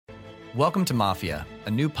Welcome to Mafia,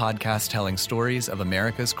 a new podcast telling stories of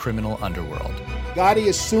America's criminal underworld. Gotti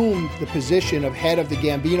assumed the position of head of the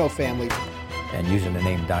Gambino family. And using the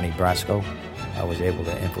name Donnie Brasco, I was able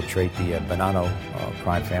to infiltrate the Bonanno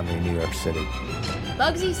crime family in New York City.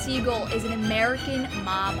 Bugsy Siegel is an American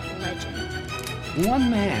mob legend.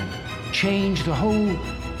 One man changed the whole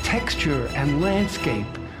texture and landscape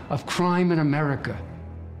of crime in America.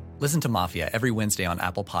 Listen to Mafia every Wednesday on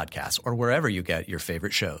Apple Podcasts or wherever you get your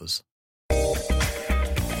favorite shows.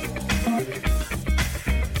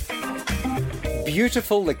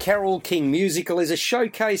 Beautiful, the Carole King musical is a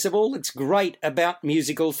showcase of all that's great about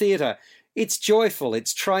musical theatre. It's joyful,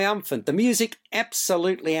 it's triumphant, the music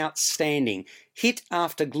absolutely outstanding, hit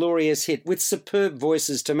after glorious hit with superb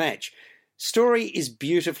voices to match. Story is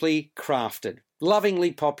beautifully crafted,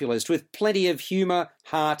 lovingly populist, with plenty of humour,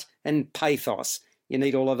 heart and pathos. You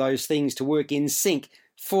need all of those things to work in sync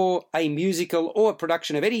for a musical or a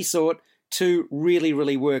production of any sort to really,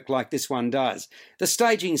 really work like this one does. The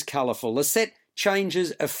staging's colourful, the set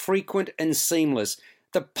changes are frequent and seamless,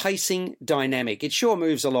 the pacing dynamic. It sure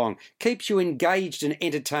moves along, keeps you engaged and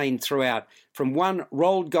entertained throughout, from one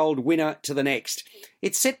rolled gold winner to the next.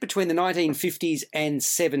 It's set between the 1950s and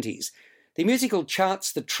 70s. The musical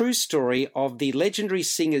charts the true story of the legendary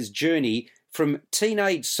singer's journey from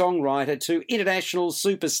teenage songwriter to international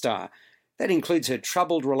superstar. That includes her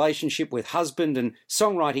troubled relationship with husband and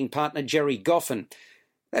songwriting partner Gerry Goffin.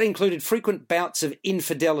 That included frequent bouts of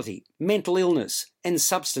infidelity, mental illness, and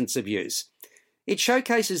substance abuse. It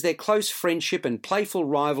showcases their close friendship and playful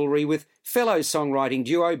rivalry with fellow songwriting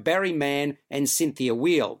duo Barry Mann and Cynthia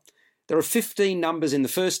Weil. There are 15 numbers in the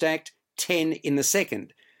first act, 10 in the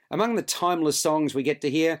second. Among the timeless songs we get to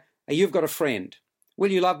hear are You've Got a Friend,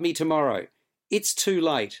 Will You Love Me Tomorrow, It's Too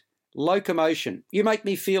Late, Locomotion, You Make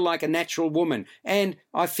Me Feel Like a Natural Woman, and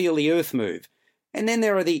I Feel the Earth Move. And then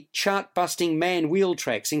there are the chart-busting Man Wheel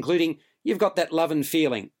tracks, including You've Got That Lovin'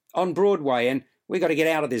 Feeling, On Broadway, and We Got to Get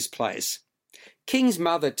Out of This Place. King's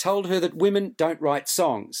mother told her that women don't write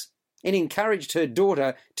songs and encouraged her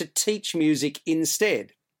daughter to teach music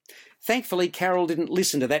instead. Thankfully, Carole didn't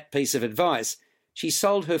listen to that piece of advice. She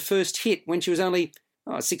sold her first hit when she was only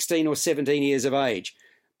 16 or 17 years of age.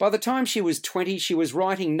 By the time she was 20, she was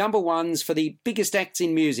writing number ones for the biggest acts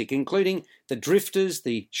in music, including the Drifters,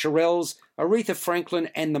 the Shirelles, Aretha Franklin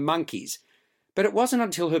and the Monkees. But it wasn't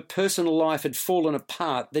until her personal life had fallen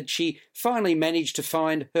apart that she finally managed to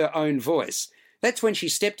find her own voice. That's when she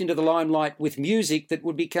stepped into the limelight with music that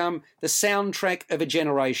would become the soundtrack of a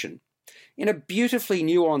generation. In a beautifully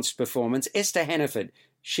nuanced performance, Esther Hannaford,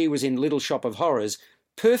 she was in Little Shop of Horrors,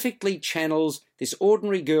 perfectly channels this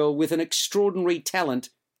ordinary girl with an extraordinary talent,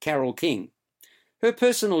 Carole King. Her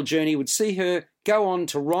personal journey would see her go on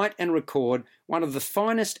to write and record one of the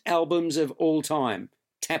finest albums of all time,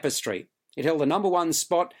 Tapestry. It held the number one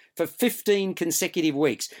spot for 15 consecutive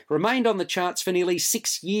weeks, remained on the charts for nearly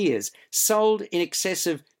 6 years, sold in excess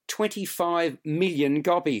of 25 million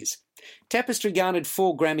copies. Tapestry garnered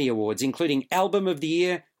 4 Grammy Awards, including Album of the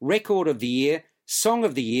Year, Record of the Year, Song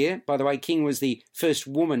of the Year, by the way, King was the first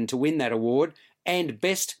woman to win that award, and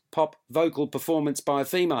Best Pop Vocal Performance by a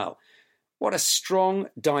Female. What a strong,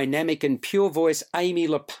 dynamic and pure voice Amy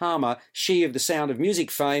LaPalmer, she of the Sound of Music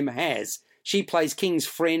fame, has. She plays King's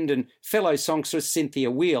friend and fellow songstress Cynthia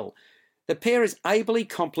Weil. The pair is ably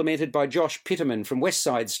complemented by Josh Pitterman from West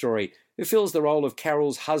Side Story, who fills the role of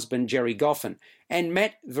Carole's husband Gerry Goffin, and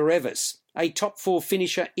Matt Verevis, a top 4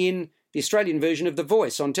 finisher in the Australian version of The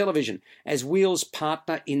Voice on television, as Weil's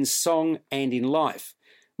partner in song and in life.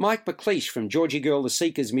 Mike McLeish from Georgie Girl the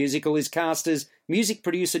Seekers musical is cast as music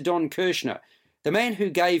producer Don Kirshner, the man who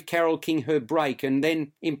gave Carole King her break and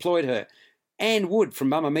then employed her. Anne Wood from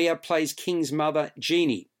Mamma Mia plays King's mother,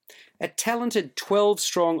 Jeannie. A talented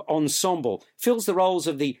 12-strong ensemble fills the roles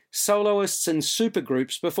of the soloists and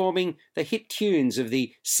supergroups performing the hit tunes of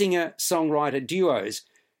the singer-songwriter duos.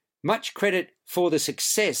 Much credit for the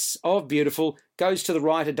success of Beautiful goes to the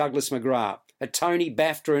writer Douglas McGrath, a Tony,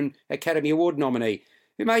 BAFTA and Academy Award nominee,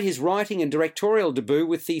 who made his writing and directorial debut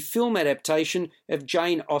with the film adaptation of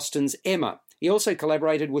Jane Austen's Emma. He also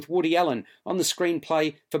collaborated with Woody Allen on the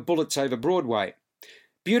screenplay for Bullets Over Broadway.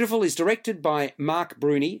 Beautiful is directed by Mark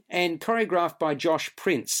Bruni and choreographed by Josh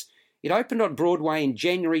Prince. It opened on Broadway in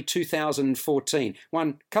January 2014, won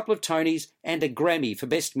a couple of Tonys and a Grammy for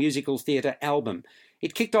Best Musical Theatre Album.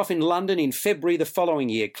 It kicked off in London in February the following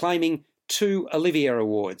year, claiming 2 Olivier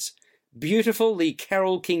Awards. Beautiful, the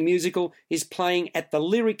Carole King musical, is playing at the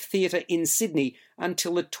Lyric Theatre in Sydney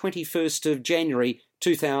until the 21st of January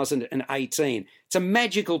 2018. It's a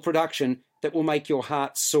magical production that will make your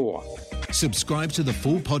heart soar. Subscribe to the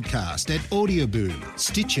full podcast at Audioboom,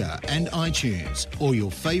 Stitcher and iTunes, or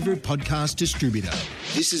your favourite podcast distributor.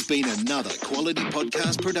 This has been another quality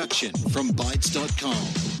podcast production from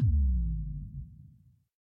Bytes.com.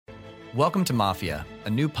 Welcome to Mafia, a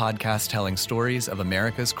new podcast telling stories of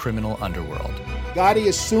America's criminal underworld. Gotti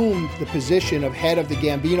assumed the position of head of the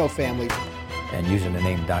Gambino family. And using the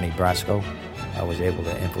name Donnie Brasco, I was able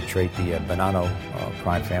to infiltrate the Bonanno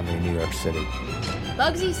crime family in New York City.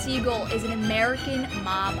 Bugsy Siegel is an American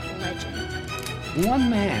mob legend. One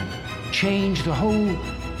man changed the whole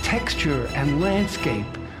texture and landscape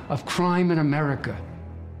of crime in America.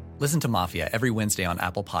 Listen to Mafia every Wednesday on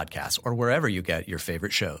Apple Podcasts or wherever you get your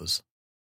favorite shows.